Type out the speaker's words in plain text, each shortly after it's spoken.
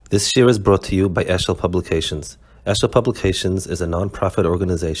This year is brought to you by Eshel Publications. Eshel Publications is a non-profit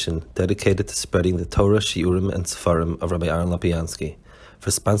organization dedicated to spreading the Torah, Shiurim, and Sefarim of Rabbi Aaron Lapiansky. For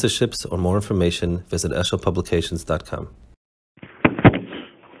sponsorships or more information, visit eshelpublications.com.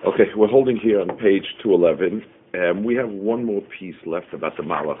 Okay, we're holding here on page 211. We have one more piece left about the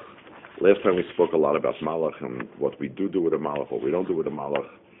Malach. Last time we spoke a lot about Malach and what we do with a Malach, what we don't do with a Malach.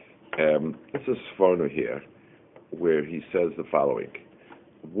 This is Sforno here, where he says the following.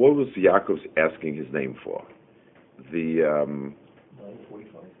 What was Yaakov's asking his name for? In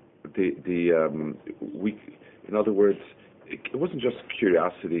other words, it wasn't just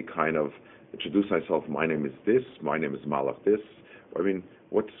curiosity, kind of introduce myself. My name is this. My name is Malach this. I mean,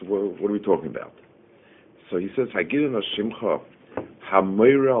 what are we talking about? So he says, "Hagidin Hashimcha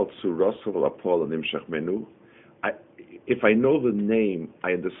Hameira al Tzurasav al Apol Nimshach Menu." If I know the name,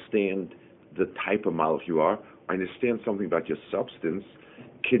 I understand the type of Malach you are. I understand something about your substance.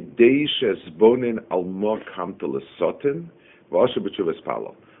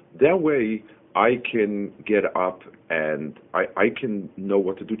 That way, I can get up and I can know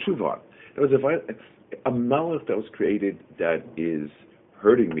what to do tshuva on. In other words, if a malach that was created that is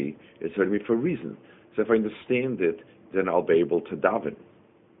hurting me, it's hurting me for a reason. So if I understand it, then I'll be able to daven.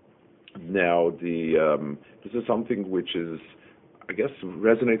 Now, this is something which is, I guess,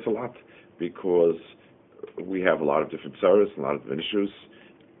 resonates a lot because we have a lot of different tzaros, a lot of different issues,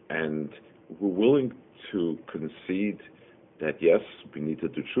 and we're willing to concede that yes, we need to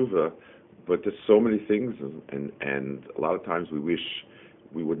do tshuva, but there's so many things, and a lot of times we wish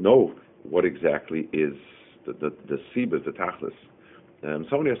we would know what exactly is the sibah, the tachlis.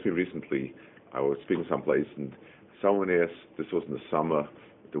 Someone asked me recently, I was speaking someplace, and someone asked, this was in the summer,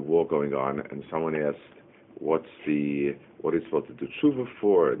 the war going on, and someone asked, what is supposed to do tshuva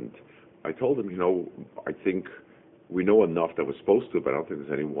for? And I told him, I think we know enough that we're supposed to, but I don't think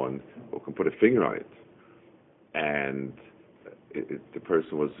there's anyone who can put a finger on it. And the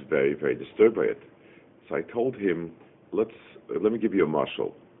person was very, very disturbed by it. So I told him, let me give you a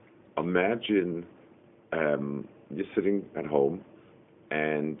mashal. Imagine you're sitting at home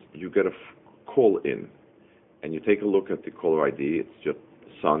and you get a call in, and you take a look at the caller ID. It's your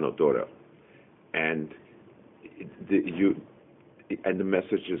son or daughter, and the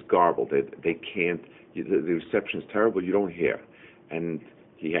message is garbled. They can't. The reception is terrible. You don't hear, and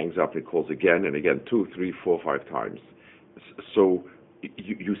he hangs up. He calls again and again, 2, 3, 4, 5 times. So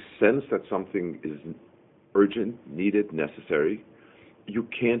you sense that something is urgent, needed, necessary. You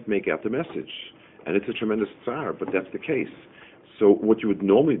can't make out the message, and it's a tremendous tsar, but that's the case. So what you would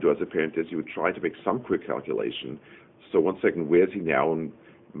normally do as a parent is you would try to make some quick calculation. So 1 second, where's he now? And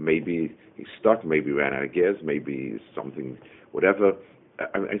maybe he's stuck, maybe he ran out of gas, maybe something, whatever.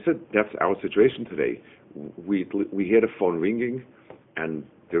 I said that's our situation today. We hear the phone ringing, and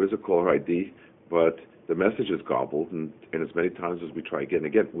there is a caller ID, but the message is garbled, and as many times as we try again and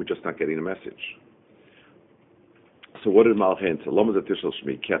again, we're just not getting the message. So what did Malach answer? Lama zatishal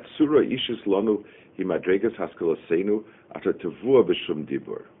shmi katsura ishis lanu himadregas haskalasenu ata tavua b'shum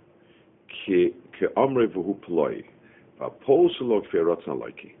dibur ke amre v'hu ploi v'apol shelo kfei ratzon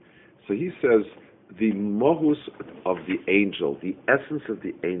loiki. So he says, the mohus of the angel, the essence of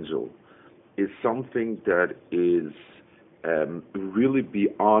the angel, is something that is really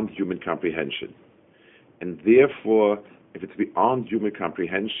beyond human comprehension. And therefore, if it's beyond human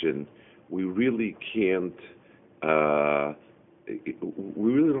comprehension, we really can't,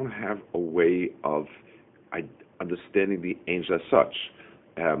 we really don't have a way of understanding the angel as such.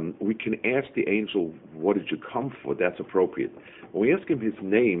 We can ask the angel, what did you come for? That's appropriate. When we ask him his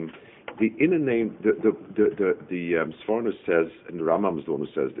name, the inner name, the Sforno says, and the Rambam is the one who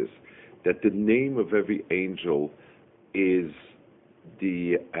says this, that the name of every angel is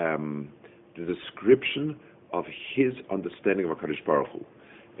the description of his understanding of HaKadosh Baruch Hu.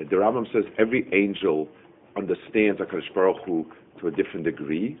 And the Rambam says every angel understands HaKadosh Baruch Hu to a different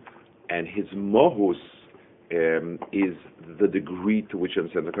degree, and his mohus is the degree to which he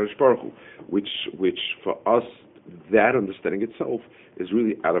understands HaKadosh Baruch Hu, which for us, that understanding itself is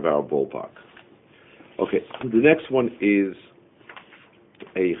really out of our ballpark. Okay, the next one is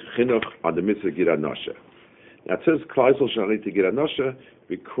a chinuch on the mitzvah Gid Anosha. Now it says Klaisel Shanari to Gid Anosha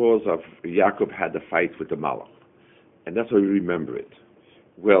because of Yaakov had the fight with the Malach, and that's why we remember it.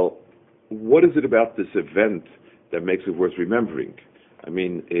 Well, what is it about this event that makes it worth remembering? I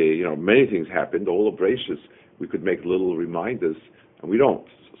mean, many things happened. All of Bereshis, we could make little reminders, and we don't.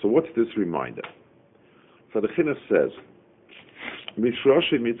 So what's this reminder? So the chinuch says,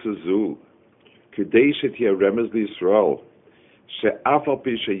 Mishroshi mitzuzu, kedei shetia remez liYisrael, she'af al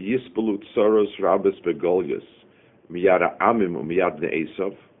pi she'yispelu tzoros rabes begolius, miyad ha'amim u'miyad bnei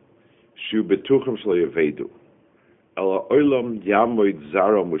Esav, Shu betuchem shlo yevedu. Ela olam yamoid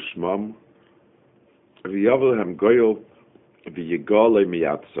zara mushmam. V'yavel goyel v'yigale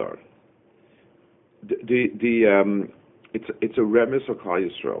miyatzar. It's a remiss of Klal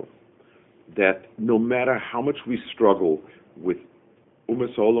Yisrael that no matter how much we struggle with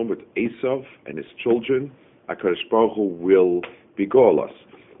Umas Olam, with Esav and his children, HaKadosh Baruch Hu will begol us.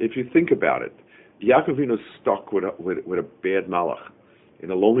 If you think about it, Yaakov Avinu is stuck with a bad malach in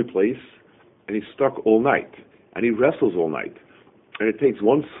a lonely place, and he's stuck all night, and he wrestles all night, and it takes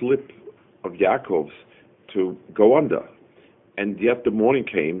one slip of Yaakov's to go under, and yet the morning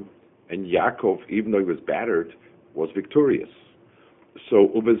came, and Yaakov, even though he was battered, was victorious. So,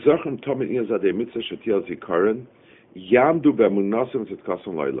 ubezachem tomin iyazadei mitzvah shetiel zikaron, yamdu be'emunasim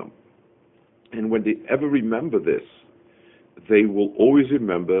tzedkasim lo'olam. And when they ever remember this, they will always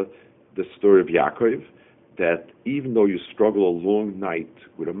remember the story of Yaakov, that even though you struggle a long night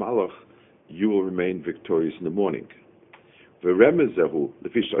with a malach, you will remain victorious in the morning. V'remezehu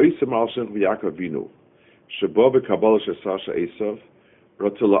lefi she'oisem al shem Yaakov Avinu, shebo b'kabala shesasha Esav,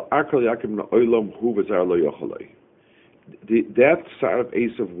 rotila akal Yaakov na'olam hu v'zar lo yochalei. That side of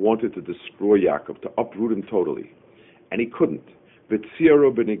Esav wanted to destroy Yaakov, to uproot him totally, and he couldn't.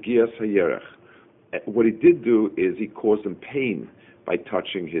 V'tziaro b'negias hayerech. What he did do is he caused him pain by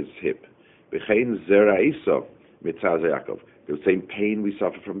touching his hip. V'chein zera Esav mitzaz Yaakov. The same pain we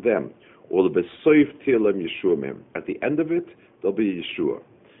suffer from them. Or the besoif tilem yeshua mem. At the end of it, there'll be Yeshua.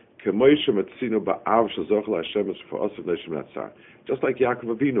 Just like Yaakov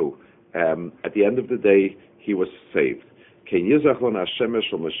Avinu, at the end of the day, he was saved. So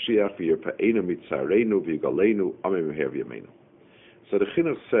the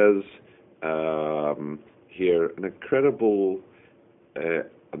Chinuch says here an incredible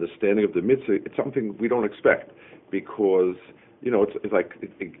understanding of the mitzvah. It's something we don't expect, because it's like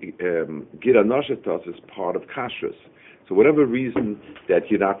Gira Nashetas is part of kashrus. So whatever reason that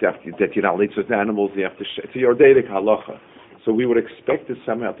you're not eat certain animals, you have to it's a Yordaic halacha. So we would expect this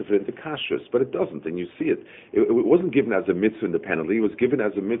somehow to fit into kashrus, but it doesn't, and you see it. It wasn't given as a mitzvah independently. It was given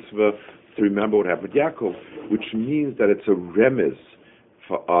as a mitzvah to remember what happened with Yaakov, which means that it's a remez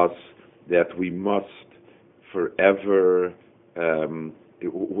for us that we must forever.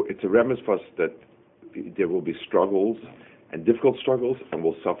 It's a remez for us that there will be struggles and difficult struggles, and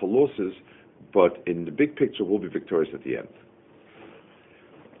we'll suffer losses, but in the big picture, we'll be victorious at the end.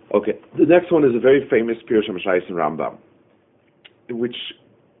 Okay, the next one is a very famous Pirush HaMashayis in Rambam, which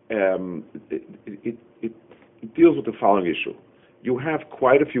it deals with the following issue. You have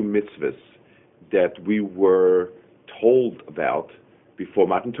quite a few mitzvahs that we were told about before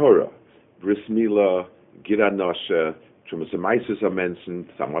Matan Torah. Bris Milah, Gira Noshe, Trumas HaMaisus are mentioned,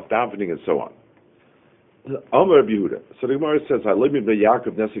 somewhat davening, and so on. Amar Rabbi Yehuda. So the Gemara says, "I live in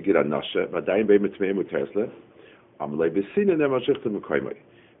Yaakov Nesa Gira Noshe, V'adayin Beimitmei Mutersle, Amalei B'Sinai Nemashich T'Mekoymei."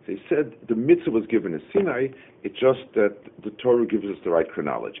 So he said the mitzvah was given in Sinai. It's just that the Torah gives us the right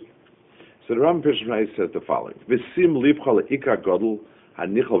chronology. So the Rambam Pirush says the following: "V'sim livcha leikar gadol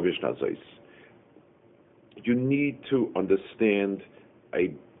hanichal v'shnazois." You need to understand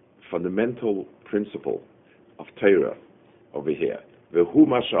a fundamental principle of Torah over here. V'hu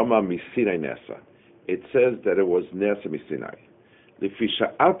mashama misinai nesa. It says that it was nesa misinai. Lefi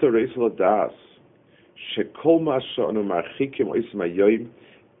sha'ata reis l'das shekol masha'anu marchikim oisim hayoyim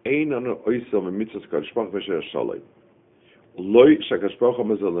ein anu oisel memitzvos HaKadosh Baruch Hu v'sher shalom loy shakadosh Baruch Hu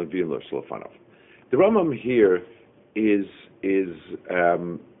mazel neviim lo shlofanav. The Rambam here is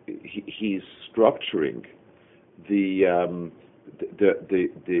he's structuring the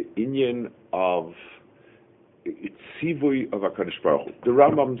inyan of tzivui of HaKadosh Baruch Hu. The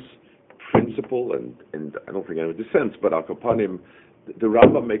Rambam's principle, and I don't think anyone dissents, but Al Kapanim, the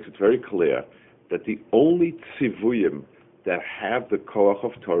Rambam makes it very clear that the only tzivuyim that have the koach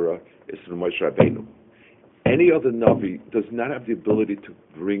of Torah is from Moshe Rabbeinu. Any other Navi does not have the ability to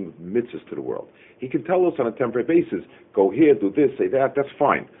bring mitzvahs to the world. He can tell us on a temporary basis, go here, do this, say that, that's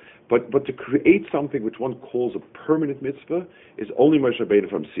fine. But to create something which one calls a permanent mitzvah is only Moshe Rabbeinu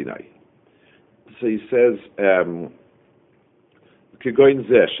from Sinai. So he says, Kegoin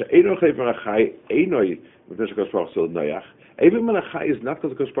zeh, she'eino chayv menachai, einoi, mipnei shekadosh baruch hu noach. Eiv menachai is not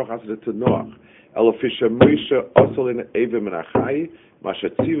because HaKadosh Baruch Hu asked it to Noach. Elo fisha Moshe osol in eiv menachai, ma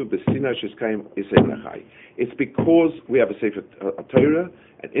shetzivu b'sinai sheskayim isei menachai. It's because we have a Sefer Torah,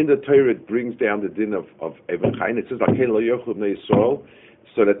 and in the Torah it brings down the din of eiv menachai, and it says, V'kein lo yochlu b'nei Yisrael.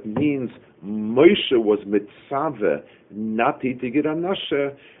 So that means Moshe was mitzaveh, nati tigir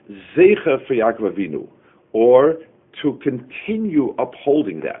anashe, zecher for Yaakov Avinu, or to continue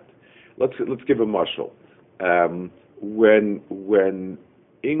upholding that. Let's give a mashal. When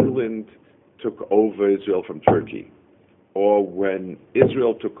England took over Israel from Turkey, or when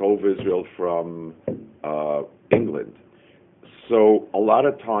Israel took over Israel from England. So a lot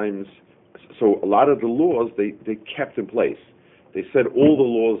of times, a lot of the laws they kept in place. They said all the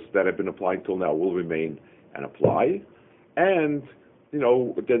laws that have been applied till now will remain and apply, and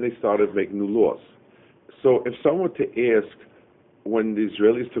then they started making new laws. So if someone were to ask, when the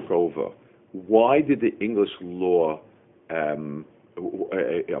Israelis took over, why did the English law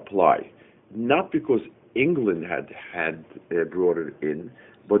apply? Not because England had brought it in,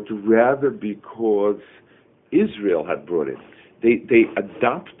 but rather because Israel had brought it. They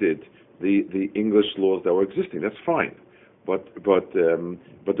adopted the English laws that were existing. That's fine, but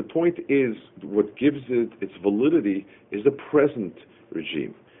the point is, what gives it its validity is the present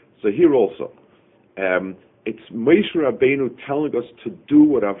regime. So here also, it's Moshe Rabbeinu telling us to do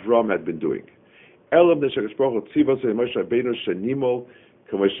what Avram had been doing. Elam Neshegesh Baruch Hu Tzivos Moshe Rabbeinu Shenimol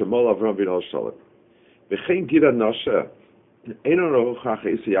K'Moshe Avram V'No Shalom. V'chein Gira Nashe Eino Nochach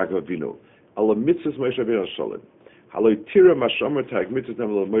Eisa Yaakov Avinu Ala Mitzvos Moshe Rabbeinu Shalom. Haloi Tira Mashomer Tag Mitzvos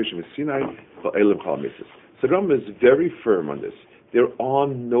Nevel Moshe V'Sinai V'Elam Chal Mitzvos. So Ram is very firm on this. There are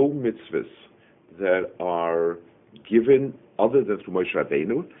no mitzvahs that are given other than through Moshe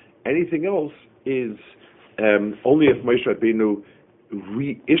Rabbeinu. Anything else is only if Moshe Rabbeinu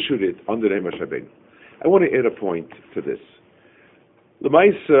reissued it under the name of Moshe Rabbeinu. I want to add a point to this.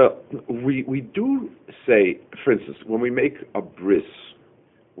 L'maisa, we do say, for instance, when we make a bris,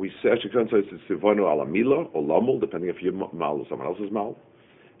 we say it's Sivonu ala Mila or Lamul, depending if your mal or someone else's mal.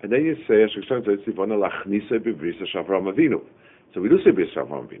 And then you say it's Sivonu lachnise bebrisa Shavram Avinu. So we do say bris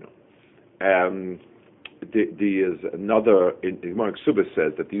Shavram Avinu. There is another, in Gemara Ksubah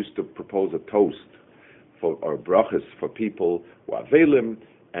says that they used to propose a toast or brachas for people who are avelim,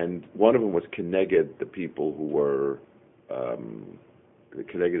 and one of them was keneged the people who were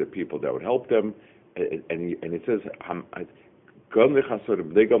keneged the people that would help them, and it says gam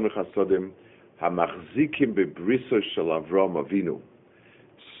lechasodim bnei gam lechasodim hamachzikim bebriso shel Avram Avinu.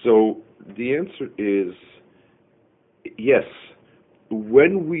 So the answer is yes.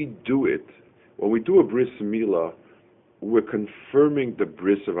 When we do a bris milah, we're confirming the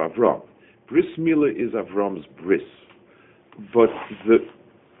bris of Avram. Bris milah is Avram's bris, but the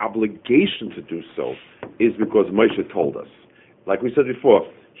obligation to do so is because Moshe told us. Like we said before,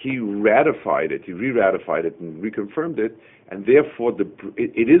 he ratified it, he re-ratified it and reconfirmed it, and therefore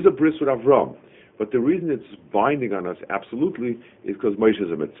it is a bris with Avram. But the reason it's binding on us absolutely is because Moshe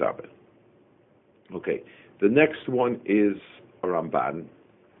is a mitzvah. Okay, the next one is a Ramban,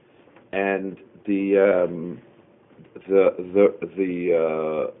 and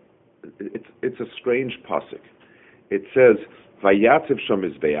it's a strange pasuk. It says, "Vayatziv sham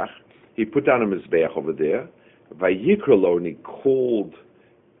mizbeach." He put down a mizbeach over there. Vayikra and he called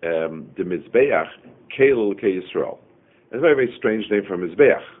the mizbeach Kel Elokei Yisrael. It's a very, very strange name for a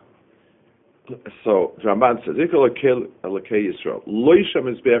mizbeach. So Ramban says, "Yikra Kel Elokei Yisrael." Loisha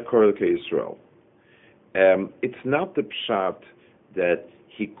mizbeach Kor Elokei Yisrael. It's not the pshat that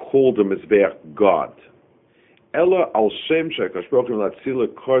he called the mizbeach God. Ella al shem shekash baruch hu latzila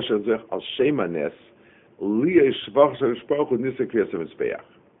kor shezech al shem anes li yishvach shekash baruch hu nisek v'yasem mizbeach.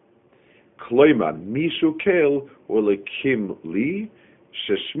 Kloima mishu kel or lekim li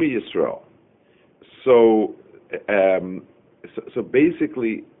sheshmi Yisrael. So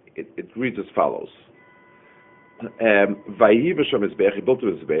basically it reads as follows: Vayi v'shem mizbeach, he built a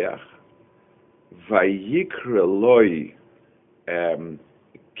mizbeach. Vayikra loi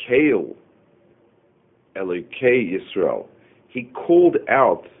kel Elokei Yisrael. He called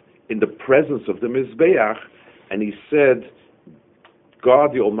out in the presence of the Mizbeach, and he said,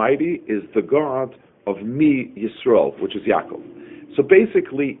 God the Almighty is the God of me, Yisrael, which is Yaakov. So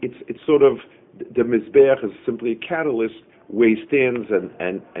basically, it's sort of, the Mizbeach is simply a catalyst where he stands and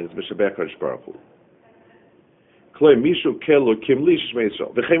it's Mishabech HaKadosh Baruch Hu. Kloi mishu kelo kim li shmei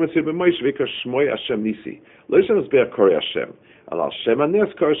Yisrael. V'chein matzir b'Moshe v'ikar shmoi Hashem nisi. Lo yishem Mizbeach kori Hashem. Al Hashem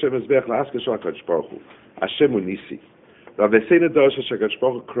anes kori Hashem Mizbeach la'aske shal HaKadosh Baruch Hu. Hashem unisi. V'avesei nedosh HaKadosh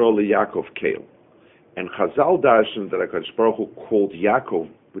Baruch Hu kro Yaakov Kale. And Chazal darshan that HaKadosh Baruch Hu called Yaakov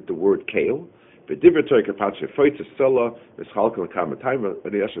with the word Kale. V'divrei Torah kapat shefoit tzela v'schalkel kamatayim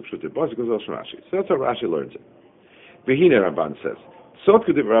v'niyashem pshutim b'os goes on Rashi. So that's how Rashi learns it. V'hine Ramban says, Sot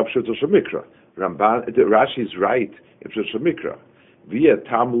k'div Rab Shuto Shemikra. Rashi is right in Shuto Shemikra. V'yeh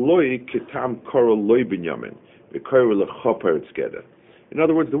tam loi k'tam koro loi binyamin. V'koro lechoper tzgeder. In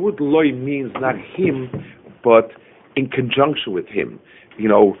other words, the word loi means not him, but in conjunction with him. You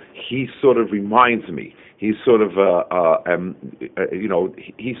know, he sort of reminds me. He sort of,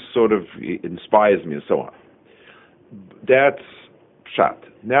 he sort of inspires me, and so on. That's pshat.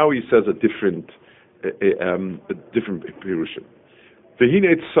 Now he says a different pirushim.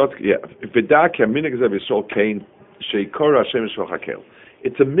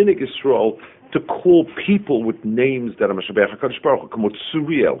 It's a minig Yisrael to call people with names that are Mashabech HaKadosh Baruch Hu, como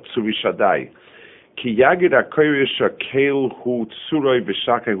Tsuriel, Tsuri Shaddai. Ki yagid HaKoyesh HaKel hu Tsuroi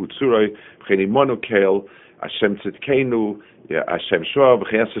v'Shakei hu Tsuroi v'chenimonu Kel Hashem Tzidkenu Hashem Shoah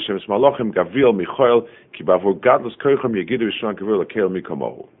v'chenes Hashem Smalachim Gavil Michoel ki bavur gadlus koichem yagidu v'shon Gavil HaKel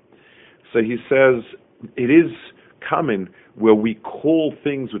mikomohu. So he says it is common where we call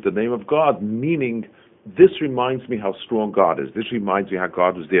things with the name of God, meaning this reminds me how strong God is. This reminds me how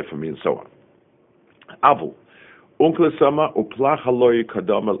God was there for me, and so on. Avu, Onkelos Sama Uplach Haloi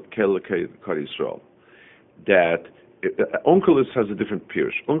Kadam Kel Yisrael. That Onkelos has a different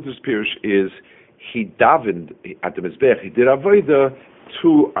pirush. Onkelos' pirush is he davened at the mizbech. He did avodah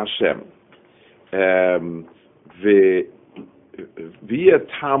to Hashem. Via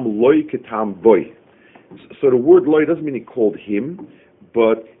tam loy ketam boy. So the word loy doesn't mean he called him,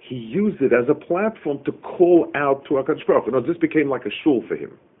 but he used it as a platform to call out to HaKadosh Baruch Hu. This became like a shul for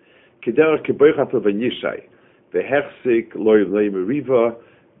him. Kederach keboichat VaYishlach, v'hechzik loy meriva,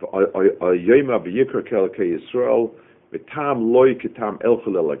 v'yoyma v'yikra kel Yisrael, v'tam loy ketam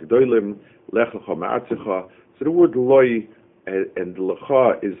elchel el agdolim, lech lecha ma'artzecha. So the word loy and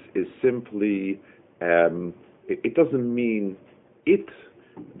lecha is simply, it doesn't mean it,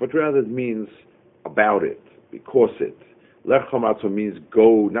 but rather it means about it, because it. Lech lecha means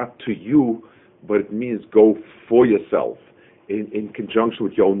go not to you, but it means go for yourself, in conjunction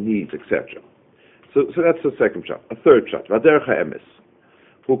with your own needs, etc. So that's the second shot. A third shot. Vaderech ha'emes.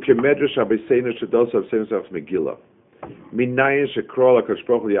 Hu kemedrash habeseinu shedos habeseinu of Megillah. Minayin shekro l'Hakadosh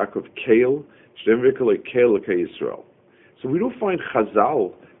Baruch Hu Yaakov Keil shem v'kolei Keil l'kei Yisrael. So we don't find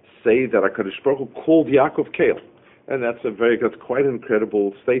Chazal say that HaKadosh Baruch Hu called Yaakov Keil, and that's quite an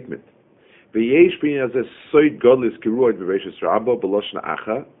incredible statement. V'yesh b'yin azeh soid godlis kiruot b'Bereishis Rabbah b'loshna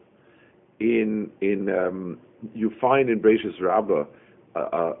acha. You find in Bereishis Rabbah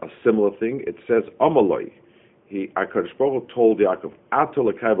a similar thing. It says Amaloi. HaKadosh Baruch Hu told Yaakov,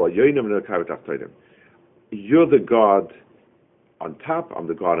 you're the God on top, I'm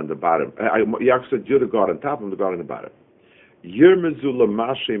the God on the bottom. Yaakov said, you're the God on top, I'm the God on the bottom. Yirmezu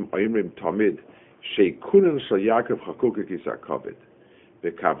l'mashem oimrim tamid sheikunan shel Yaakov chakukik yisar kavod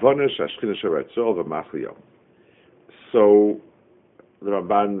v'kavona shashchina sheratzol v'machliyo. So the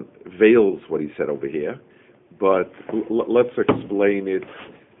Ramban veils what he said over here, but let's explain it.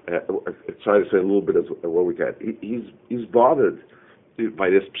 Try to say a little bit of what we can. He's bothered by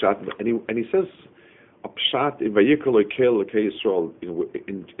this pshat, and he says a pshat in Vayikra Kel L'Kei Yisrael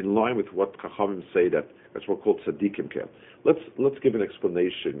in line with what Chachamim say that's what called tzaddikim kel. Let's give an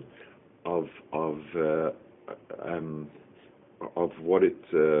explanation of what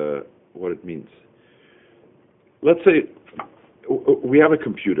it means. Let's say we have a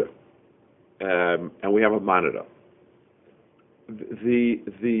computer and we have a monitor. The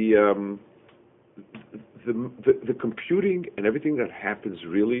computing and everything that happens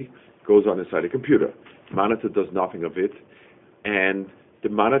really goes on inside a computer. Monitor does nothing of it, and the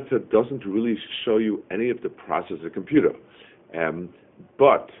monitor doesn't really show you any of the process of the computer.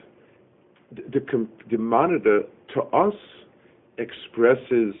 But the monitor to us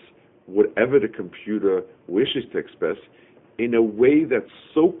expresses whatever the computer wishes to express in a way that's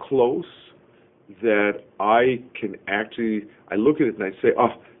so close that I look at it and I say,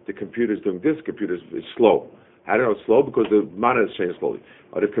 oh, the computer is doing this, the computer is slow. How do I know it's slow? Because the monitor is changing slowly.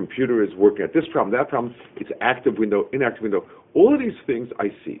 Or the computer is working at this problem, that problem, it's active window, inactive window. All of these things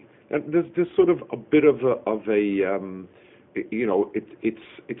I see. And there's sort of a bit of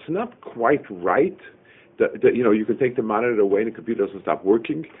it's not quite right. You can take the monitor away and the computer doesn't stop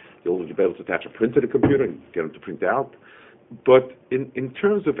working. You'll be able to attach a print to the computer and get it to print out. But in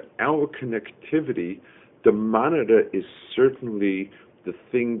terms of our connectivity, the monitor is certainly the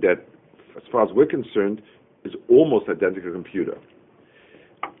thing that, as far as we're concerned, is almost identical to a computer.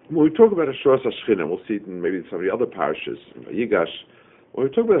 When we talk about Ashuras HaShechina, we'll see it in maybe some of the other parishes, in Vayigash. When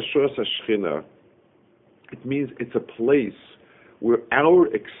we talk about Ashuras HaShechina, it means it's a place where our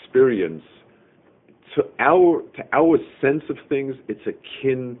experience, to our sense of things, it's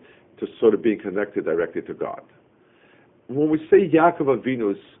akin to sort of being connected directly to God. When we say Yaakov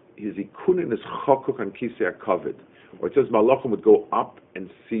Avinu, his ikunin is chokuk and kisei hakavod, or it says Malachim would go up and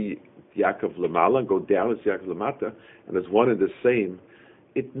see Yaakov Lamala and go down and see Yaakov Lamata, and there's one and the same.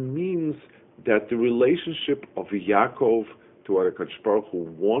 It means that the relationship of Yaakov to what HaKadosh Baruch Hu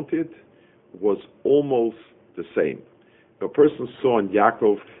wanted was almost the same. a person saw in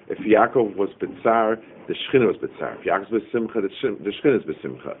Yaakov, if Yaakov was Bitzar, the Shechina was Bitzar. If Yaakov was Besimcha, the Shechina is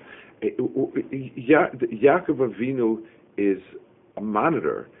Besimcha. Yaakov Avinu is a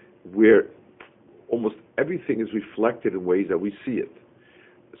monitor where almost everything is reflected in ways that we see it.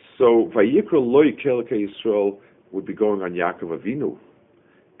 So Vayikra Lo Yikelke Yisrael would be going on Yaakov Avinu,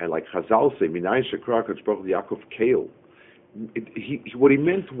 and like Chazal say, Minayin Shekra Kadosh Baruch Hu Yaakov Keil. What he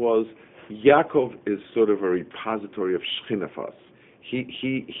meant was Yaakov is sort of a repository of Shechina for us. His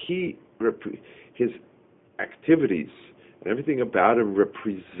activities and everything about him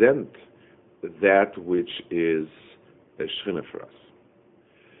represent that which is a Shechina for us.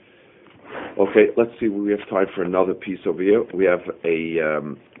 Okay, let's see. We have time for another piece over here. We have a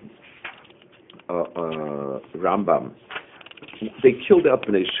Rambam. They killed El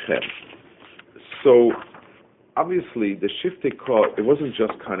Bnei Shechem. So obviously the Shiftei Kor, it wasn't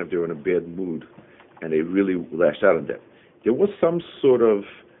just kind of they were in a bad mood and they really lashed out on them. There was some sort of,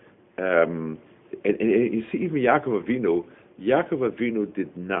 and you see even Yaakov Avinu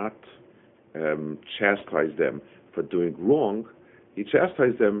did not chastise them for doing wrong. He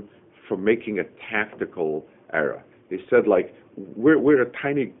chastised them for making a tactical error. He said, like, we're a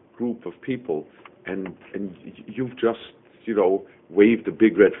tiny group of people, and you've just, waved a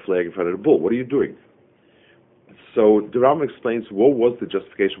big red flag in front of the bull. What are you doing? So the Rambam explains what was the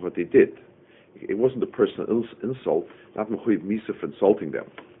justification of what they did. It wasn't a personal insult, not mechuyev misa for insulting them.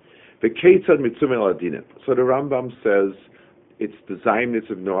 So the Rambam says it's the Zayimnitz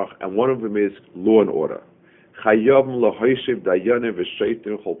of Noach, and one of them is law and order. They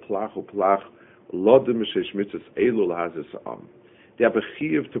have a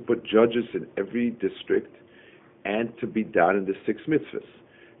chiyuv to put judges in every district and to be done in the 6 mitzvahs.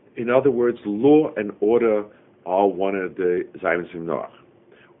 In other words, law and order are one of the Zayimnitz of Noach.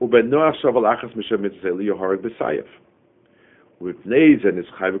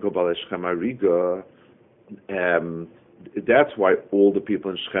 That's why all the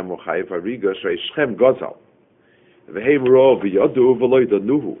people in Shechem were chayiv hariga. Shechem gazal.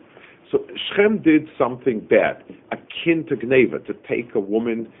 So Shechem did something bad, akin to gneva, to take a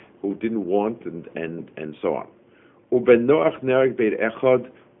woman who didn't want and so on. Uben Noach nereg beid echad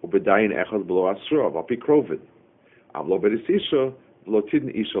ubedayin echad b'lo asra v'api krovin avlo bedisisha v'lo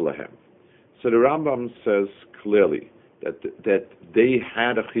tidin isha lahem. So the Rambam says clearly that they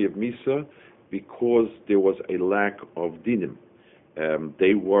had a chiyuv misa because there was a lack of dinim.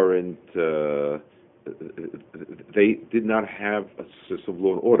 They weren't. They did not have a system of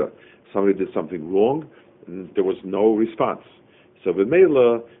law and order. Somebody did something wrong, and there was no response. So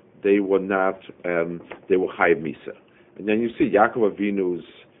B'meila, they were not. They were chayiv misa. And then you see Yaakov Avinu's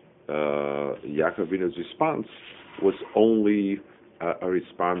response was only a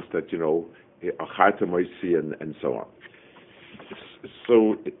response that acharta moisi and so on.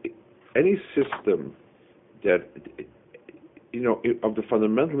 So any system that of the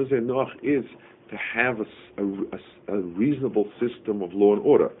fundamentalism in Noach is to have a reasonable system of law and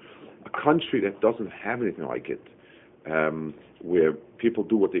order. A country that doesn't have anything like it, where people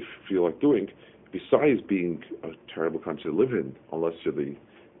do what they feel like doing, besides being a terrible country to live in, unless you're the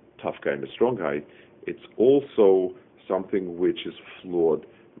tough guy and the strong guy, it's also something which is flawed,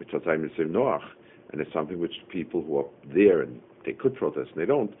 and it's something which people who are there and they could protest and they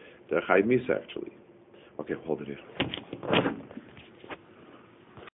don't, they're chayiv misa actually. Okay, hold it here.